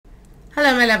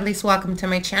Hello my lovelies, welcome to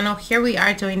my channel. Here we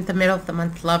are doing the middle of the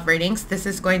month love readings. This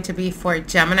is going to be for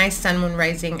Gemini, Sun, Moon,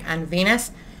 Rising, and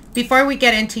Venus. Before we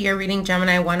get into your reading,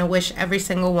 Gemini, I want to wish every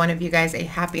single one of you guys a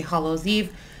happy Hallows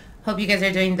Eve. Hope you guys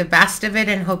are doing the best of it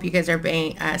and hope you guys are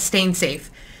staying safe.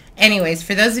 Anyways,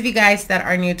 for those of you guys that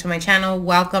are new to my channel,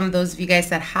 welcome. Those of you guys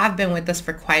that have been with us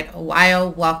for quite a while,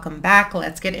 welcome back.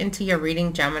 Let's get into your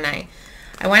reading, Gemini.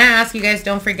 I want to ask you guys,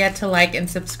 don't forget to like and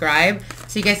subscribe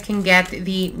so you guys can get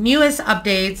the newest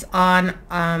updates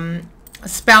on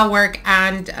spell work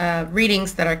and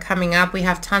readings that are coming up. We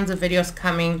have tons of videos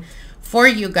coming for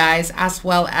you guys, as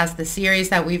well as the series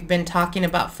that we've been talking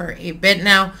about for a bit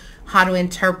now, how to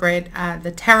interpret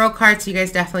the tarot cards. You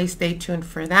guys definitely stay tuned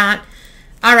for that.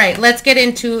 All right, let's get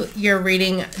into your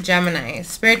reading, Gemini.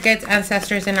 Spirit guides,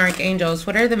 ancestors, and archangels,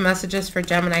 what are the messages for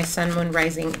Gemini, Sun, Moon,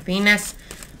 Rising, Venus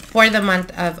for the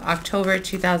month of October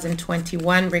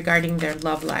 2021 regarding their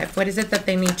love life? What is it that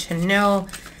they need to know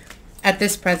at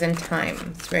this present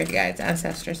time? Spirit guides,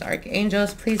 ancestors,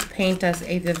 archangels, please paint us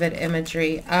a vivid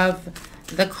imagery of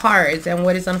the cards and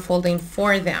what is unfolding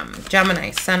for them.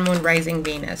 Gemini, Sun, Moon, Rising,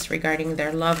 Venus regarding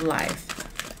their love life.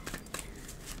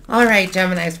 All right,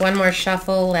 Geminis, one more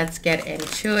shuffle. Let's get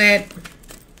into it.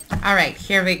 All right,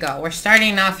 here we go. We're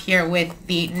starting off here with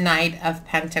the Knight of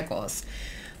Pentacles.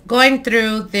 Going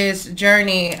through this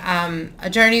journey, a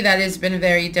journey that has been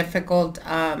very difficult.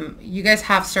 You guys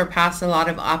have surpassed a lot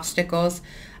of obstacles.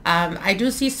 I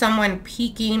do see someone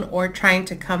peaking or trying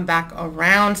to come back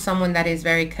around, someone that is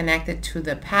very connected to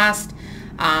the past,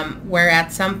 where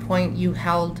at some point you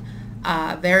held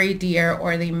very dear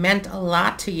or they meant a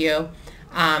lot to you.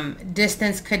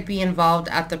 Distance could be involved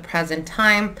at the present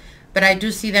time, but I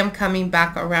do see them coming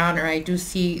back around, or I do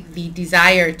see the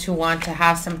desire to want to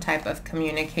have some type of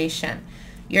communication.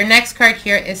 Your next card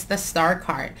here is the Star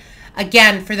card.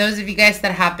 Again, for those of you guys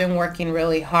that have been working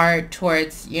really hard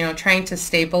towards, trying to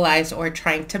stabilize or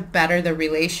trying to better the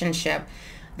relationship,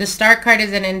 the Star card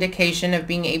is an indication of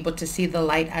being able to see the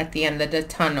light at the end of the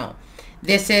tunnel.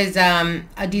 This is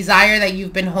a desire that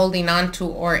you've been holding on to,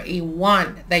 or a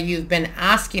want that you've been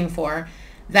asking for,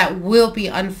 that will be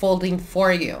unfolding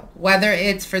for you, whether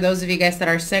it's for those of you guys that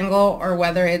are single or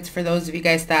whether it's for those of you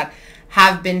guys that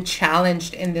have been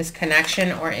challenged in this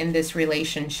connection or in this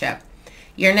relationship.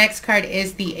 Your next card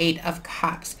is the Eight of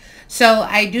Cups. So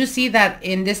I do see that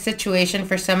in this situation,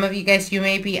 for some of you guys, you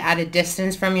may be at a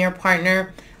distance from your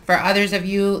partner. For others of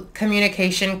you,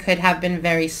 communication could have been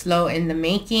very slow in the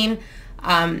making.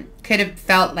 Could have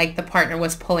felt like the partner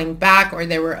was pulling back, or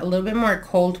they were a little bit more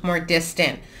cold, more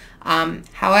distant.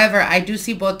 However, I do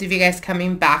see both of you guys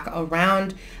coming back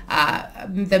around,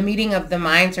 the meeting of the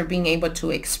minds, or being able to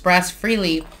express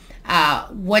freely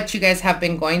what you guys have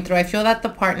been going through. I feel that the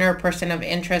partner or person of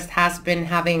interest has been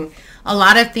having a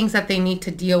lot of things that they need to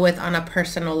deal with on a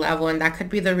personal level, and that could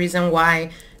be the reason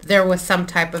why there was some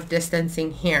type of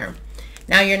distancing here.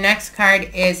 Now your next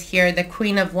card is here, the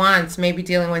Queen of Wands, maybe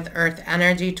dealing with Earth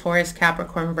energy, Taurus,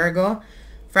 Capricorn, Virgo.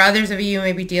 For others of you, you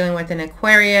may be dealing with an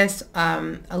Aquarius,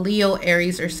 a Leo,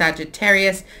 Aries, or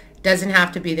Sagittarius. Doesn't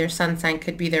have to be their sun sign,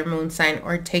 could be their moon sign,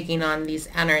 or taking on these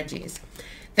energies.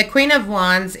 The Queen of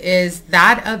Wands is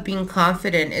that of being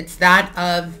confident. It's that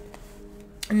of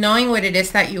knowing what it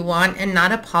is that you want and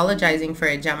not apologizing for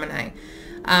it, Gemini.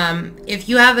 If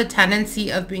you have a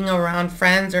tendency of being around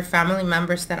friends or family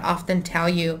members that often tell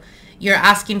you you're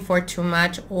asking for too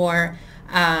much, or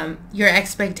your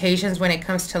expectations when it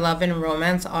comes to love and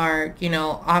romance are,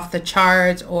 off the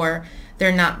charts, or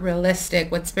they're not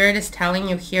realistic, what Spirit is telling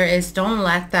you here is don't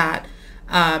let that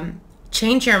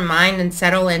change your mind and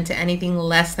settle into anything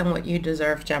less than what you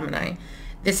deserve, Gemini.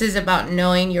 This is about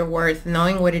knowing your worth,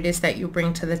 knowing what it is that you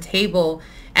bring to the table,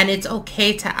 and it's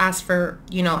okay to ask for,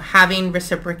 having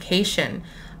reciprocation.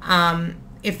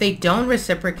 If they don't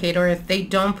reciprocate, or if they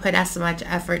don't put as much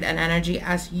effort and energy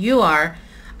as you are,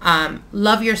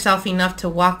 love yourself enough to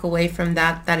walk away from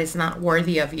that is not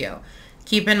worthy of you.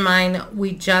 Keep in mind,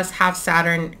 we just have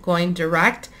Saturn going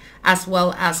direct, as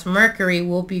well as Mercury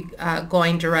will be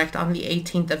going direct on the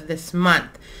 18th of this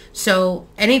month. So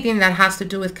anything that has to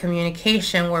do with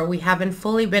communication, where we haven't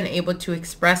fully been able to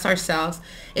express ourselves,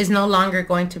 is no longer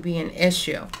going to be an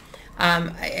issue.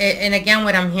 And again,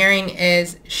 what I'm hearing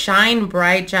is shine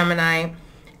bright, Gemini,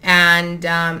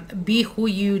 and be who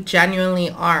you genuinely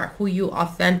are, who you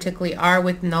authentically are,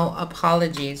 with no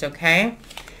apologies, okay?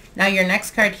 Now your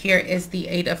next card here is the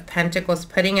Eight of Pentacles,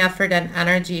 putting effort and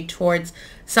energy towards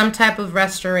some type of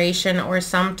restoration, or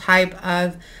some type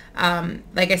of,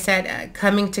 like I said,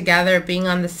 coming together, being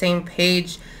on the same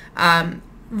page.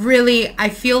 Really, I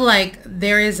feel like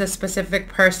there is a specific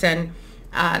person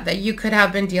that you could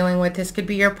have been dealing with. This could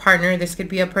be your partner. This could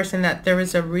be a person that there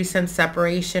was a recent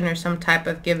separation or some type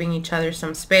of giving each other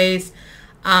some space.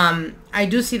 I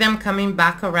do see them coming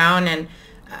back around, and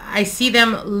I see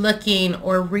them looking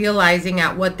or realizing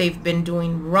at what they've been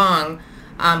doing wrong,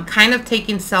 kind of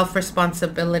taking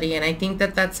self-responsibility. And I think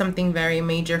that that's something very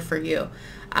major for you,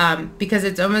 because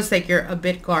it's almost like you're a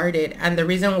bit guarded. And the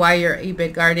reason why you're a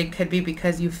bit guarded could be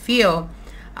because you feel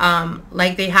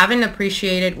like they haven't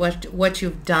appreciated what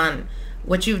you've done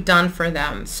for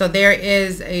them. So there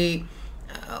is a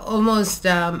almost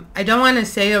I don't want to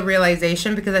say a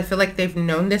realization, because I feel like they've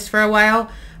known this for a while,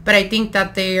 but I think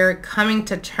that they are coming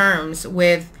to terms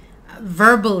with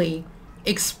verbally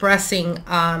expressing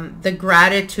the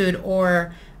gratitude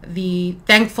or the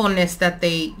thankfulness that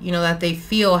they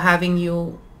feel having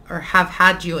you or have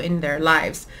had you in their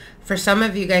lives. For some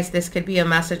of you guys, this could be a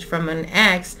message from an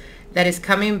ex that is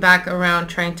coming back around,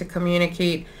 trying to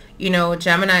communicate,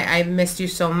 Gemini, I missed you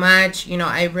so much.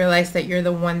 I realized that you're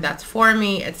the one that's for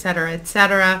me, etc.,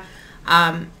 etc.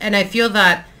 And I feel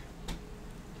that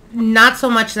not so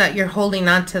much that you're holding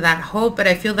on to that hope, but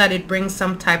I feel that it brings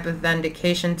some type of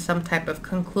vindication, some type of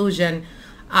conclusion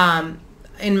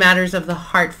in matters of the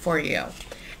heart for you.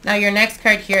 Now, your next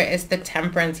card here is the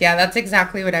Temperance. Yeah, that's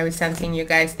exactly what I was sensing, you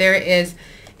guys. There is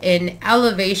an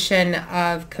elevation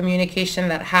of communication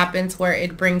that happens where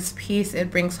it brings peace,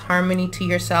 it brings harmony to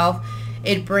yourself,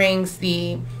 it brings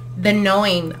the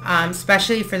knowing,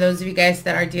 especially for those of you guys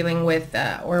that are dealing with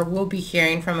or will be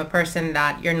hearing from a person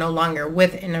that you're no longer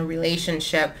with in a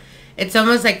relationship. It's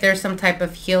almost like there's some type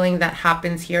of healing that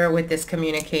happens here with this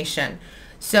communication.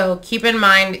 So keep in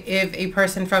mind, if a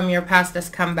person from your past has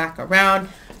come back around,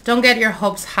 don't get your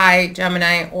hopes high,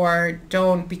 Gemini, or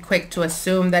don't be quick to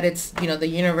assume that it's, the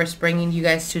universe bringing you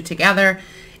guys two together.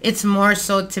 It's more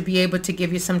so to be able to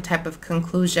give you some type of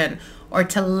conclusion, or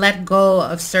to let go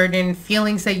of certain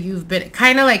feelings that you've been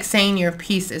kind of like saying your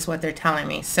piece, is what they're telling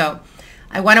me. So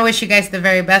I want to wish you guys the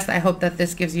very best. I hope that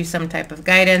this gives you some type of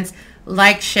guidance.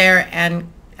 Like, share,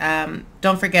 and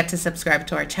don't forget to subscribe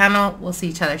to our channel. We'll see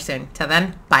each other soon. Till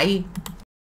then, bye.